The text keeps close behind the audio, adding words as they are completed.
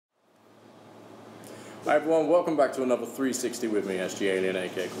Hi everyone, welcome back to another 360 with me, SgAlien,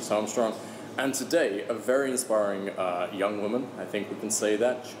 aka Chris Armstrong. And today, a very inspiring young woman, I think we can say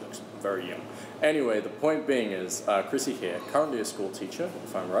that. She looks very young. Anyway, the point being is, Chrissie here, currently a school teacher,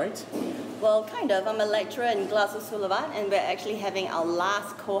 if I'm right. Well, kind of. I'm a lecturer in Glasgow School of Art, and we're actually having our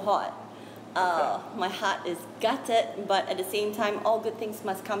last cohort. My heart is gutted, but at the same time, all good things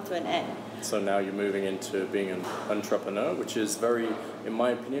must come to an end. So now you're moving into being an entrepreneur, which is very, in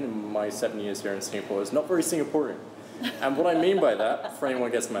my opinion, in my 7 years here in Singapore, is not very Singaporean. And what I mean by that, for anyone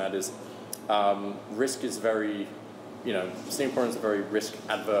who gets mad, is risk is very, Singaporeans are very risk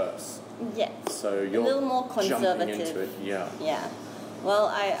adverse. Yes. So you're a little more conservative. Jumping into it, yeah. Yeah. Well,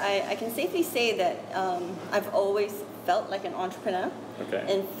 I can safely say that I've always felt like an entrepreneur. Okay.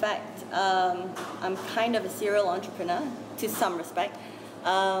 In fact, I'm kind of a serial entrepreneur to some respect.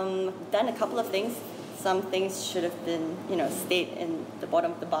 Done a couple of things. Some things should have been, stayed in the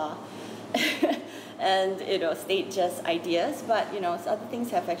bottom of the bar. And, stayed just ideas. But, other things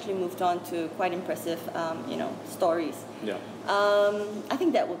have actually moved on to quite impressive, stories. Yeah. I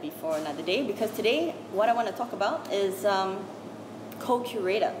think that will be for another day, because today what I want to talk about is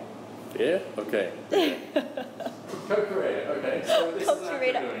co-curator. Beer? Okay. Co-curator, okay. So this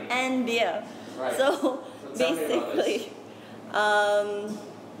Co-curator and beer. Right. So basically,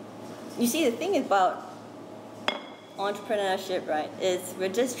 you see, the thing about entrepreneurship, right, is we're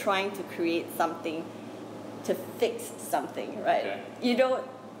just trying to create something to fix something, right? Okay. You don't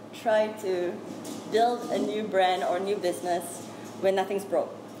try to build a new brand or new business when nothing's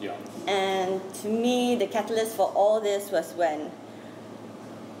broke. Yeah. And to me, the catalyst for all this was when,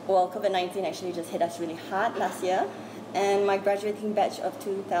 COVID-19 actually just hit us really hard last year, and my graduating batch of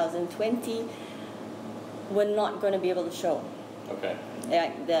 2020 were not going to be able to show. Okay.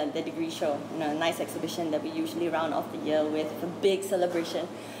 Yeah, the degree show, a nice exhibition that we usually round off the year with, a big celebration.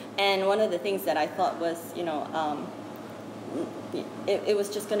 And one of the things that I thought was, it was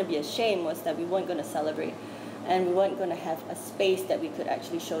just going to be a shame was that we weren't going to celebrate, and we weren't going to have a space that we could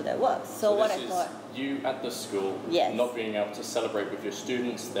actually show their work. So what I thought, you at the school, yes, not being able to celebrate with your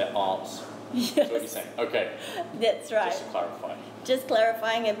students their arts. Yes. That's what you're saying. Okay. That's right. Just to clarify. Just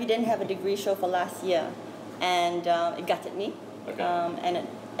clarifying, and we didn't have a degree show for last year, and it gutted me. Okay.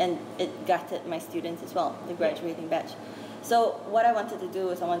 And it gutted my students as well, the graduating batch. So what I wanted to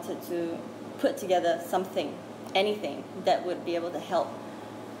do is I wanted to put together something, anything that would be able to help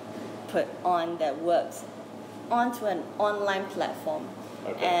put on their works onto an online platform.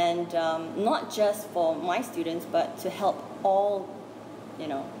 Okay. And not just for my students, but to help all,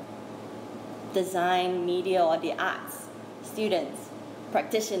 design, media, or the arts students,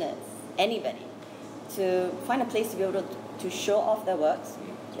 practitioners, anybody, to find a place to be able to show off their works,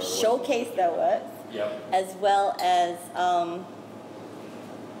 showcase their works, yep, as well as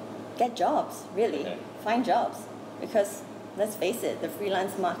get jobs, really. Okay. Find jobs. Because let's face it, the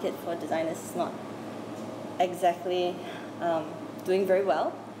freelance market for designers is not exactly doing very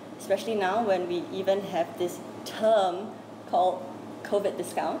well, especially now when we even have this term called COVID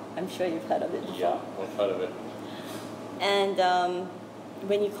discount. I'm sure you've heard of it before. Yeah, I've heard of it. And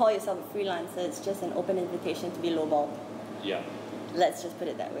when you call yourself a freelancer, it's just an open invitation to be lowballed. Yeah. Let's just put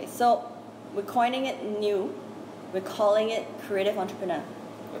it that way. So we're coining it new. We're calling it creative entrepreneur.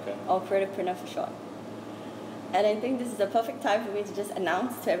 Okay. Or creativepreneur for short. And I think this is the perfect time for me to just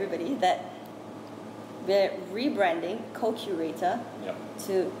announce to everybody that we're rebranding co-curator, yep,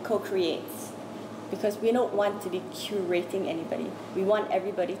 to co-creates. Because we don't want to be curating anybody. We want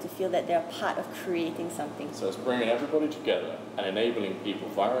everybody to feel that they're part of creating something. So it's bringing everybody together and enabling people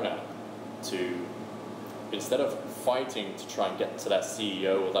via an app to, instead of fighting to try and get to that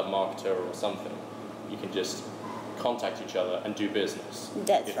CEO or that marketer or something, you can just contact each other and do business.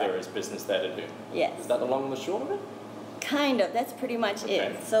 That's if right. there is business there to do. Yes. Is that the long and the short of it? Kind of. That's pretty much Okay.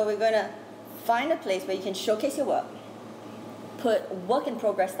 it. So we're going to find a place where you can showcase your work, put work in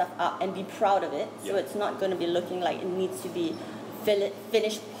progress stuff up, and be proud of it. So Yep. it's not going to be looking like it needs to be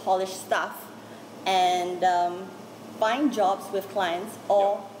finished, polished stuff. And find jobs with clients,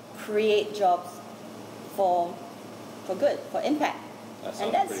 or Yep. create jobs for good, for impact. That sounds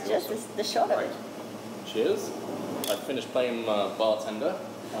And that's pretty just awesome. the short of Right. it. Cheers. I finished playing bartender.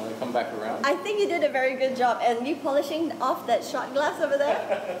 I'm going to come back around. I think you did a very good job. And me polishing off that shot glass over there.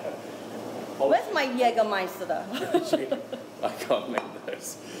 Where's my Jägermeister though? I can't make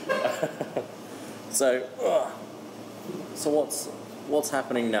those. So what's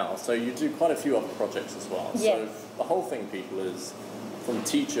happening now? So you do quite a few other projects as well. Yes. So the whole thing, people, is from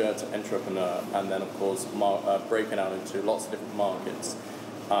teacher to entrepreneur, and then of course breaking out into lots of different markets.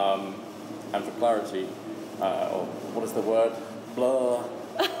 And for clarity, or what is the word? Blur.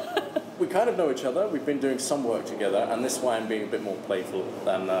 We kind of know each other. We've been doing some work together, and this is why I'm being a bit more playful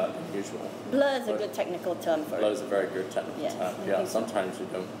than usual. Blur is a good technical term for it. Blur is a very good technical term. Yeah, sometimes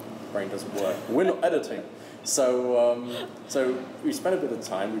brain doesn't work. We're not editing. So we spent a bit of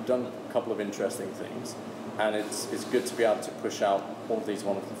time. We've done a couple of interesting things, and it's good to be able to push out all of these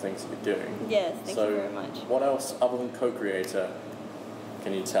wonderful things that you're doing. Yes, thank you very much. What else, other than co-creator,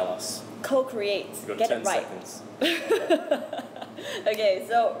 can you tell us? Co-create. You've got Get 10 it right. seconds. Okay,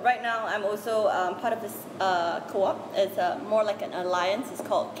 so right now I'm also part of this co-op. It's more like an alliance. It's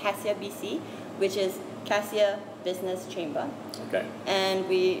called Cassia BC, which is Cassia Business Chamber. Okay. And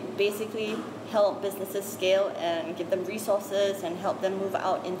we basically help businesses scale and give them resources and help them move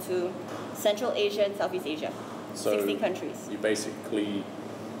out into Central Asia and Southeast Asia. So 16 countries. You basically,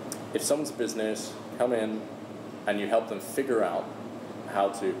 if someone's a business, come in and you help them figure out how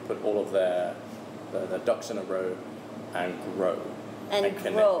to put all of their ducks in a row and grow and connect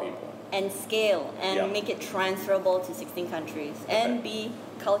people. And scale and Yeah. make it transferable to 16 countries and be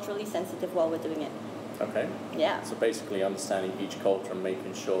culturally sensitive while we're doing it. Okay. Yeah. So basically understanding each culture and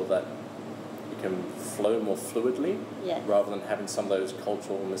making sure that it can flow more fluidly Yes. rather than having some of those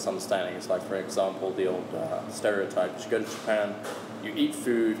cultural misunderstandings. Like, for example, the old stereotype. You go to Japan, you eat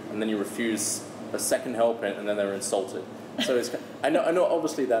food, and then you refuse a second helping, and then they're insulted. So it's, I know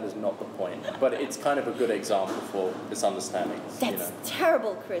obviously that is not the point, but it's kind of a good example for misunderstandings. That's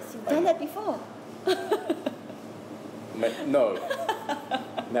terrible, Chris. You've done that before. No,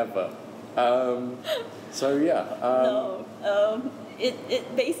 never. So yeah. No.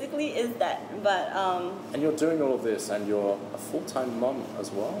 It basically is that, but And you're doing all of this, and you're a full-time mum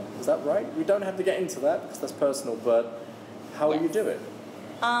as well. Is that right? We don't have to get into that because that's personal. But how Yes. are you doing?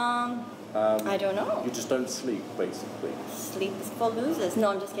 I don't know. You just don't sleep, basically. Sleep is for losers. No,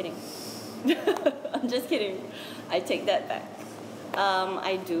 I'm just kidding. I'm just kidding. I take that back.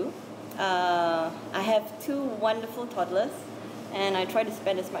 I do. I have 2 wonderful toddlers, and I try to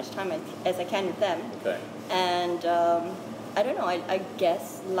spend as much time as I can with them. Okay. And I don't know, I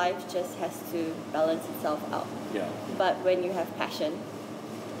guess life just has to balance itself out. Yeah. But when you have passion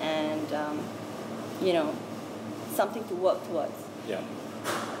and, something to work towards, Yeah.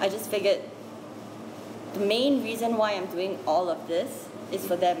 I just figured the main reason why I'm doing all of this is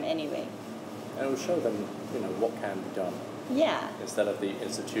for them anyway. And it will show them, what can be done Yeah. instead of the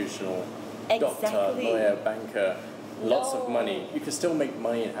institutional doctor, Exactly. lawyer, banker, lots of No. money. You can still make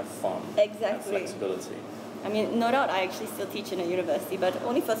money and have fun. Exactly. And flexibility. I mean, no doubt I actually still teach in a university, but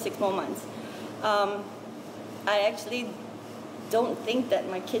only for 6 more months. I actually don't think that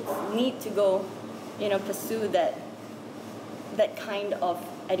my kids need to go, pursue that kind of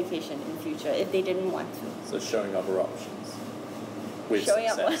education in the future if they didn't want to. So showing other options with Showing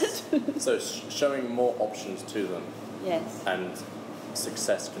up success. what? So showing more options to them, Yes. and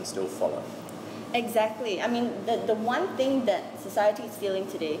success can still follow. Exactly. I mean, the one thing that society is feeling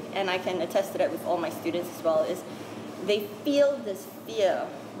today, and I can attest to that with all my students as well, is they feel this fear,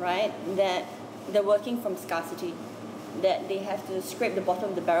 right, that they're working from scarcity, that they have to scrape the bottom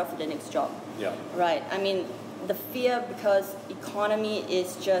of the barrel for the next job. Yeah. Right. I mean, the fear because economy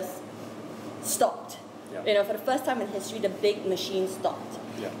is just stopped. Yeah. For the first time in history, the big machine stopped.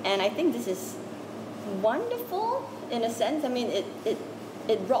 Yeah. And I think this is wonderful in a sense. I mean,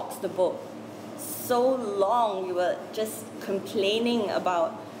 it rocks the boat. So long we were just complaining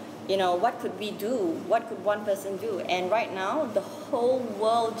about, what could we do? What could one person do? And right now, the whole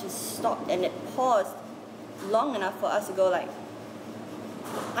world just stopped and it paused long enough for us to go like,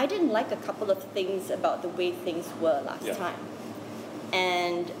 I didn't like a couple of things about the way things were last time.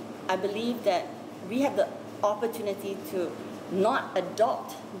 And I believe that we have the opportunity to not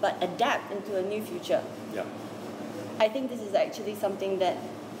adopt, but adapt into a new future. Yeah. I think this is actually something that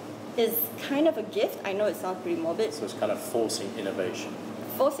is kind of a gift. I know it sounds pretty morbid. So it's kind of forcing innovation.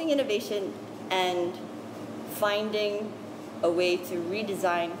 Forcing innovation and finding a way to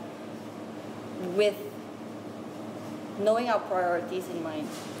redesign with knowing our priorities in mind,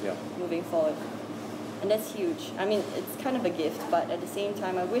 moving forward. And that's huge. I mean, it's kind of a gift, but at the same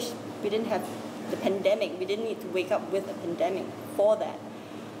time, I wish we didn't have the pandemic. We didn't need to wake up with a pandemic for that.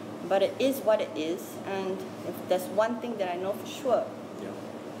 But it is what it is, and if there's one thing that I know for sure,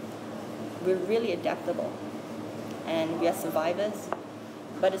 we're really adaptable, and we are survivors.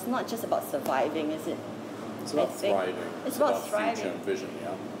 But it's not just about surviving, is it? It's about thriving. It's about future thriving. and vision,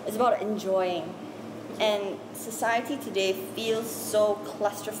 yeah. It's about enjoying. And society today feels so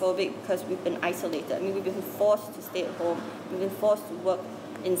claustrophobic because we've been isolated. I mean, we've been forced to stay at home. We've been forced to work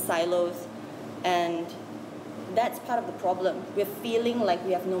in silos. And that's part of the problem. We're feeling like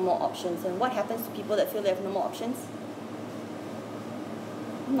we have no more options. And what happens to people that feel they have no more options?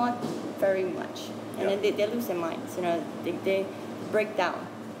 not very much. And then they lose their minds, you know, they break down.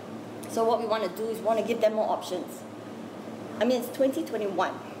 So what we want to do is we want to give them more options. I mean, it's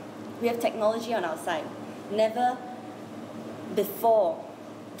 2021. We have technology on our side. Never before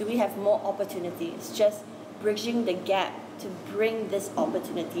do we have more opportunities. It's just bridging the gap to bring this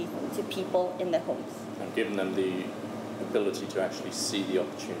opportunity to people in their homes. And giving them the ability to actually see the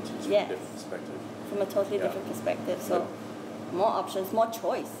opportunities from a different perspective. From a totally different perspective. So more options, more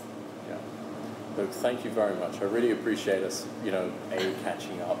choice. Yeah. Look, thank you very much. I really appreciate us, you know, A,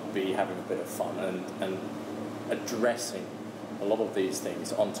 catching up, B, having a bit of fun, and addressing a lot of these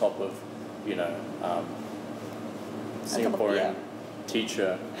things on top of, you know, Singaporean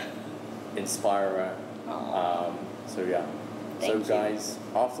teacher, inspirer. So yeah. So guys,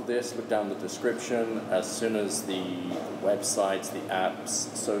 after this, look down the description. As soon as the websites, the apps,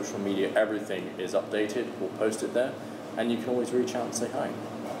 social media, everything is updated, we'll post it there. And you can always reach out and say hi.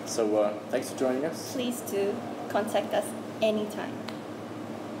 So thanks for joining us. Please do contact us anytime.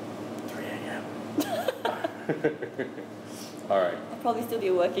 3 a.m. All right. I'll probably still be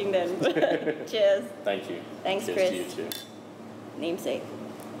working then. Cheers. Thank you. Thanks, Cheers Chris. to you too. Namesake.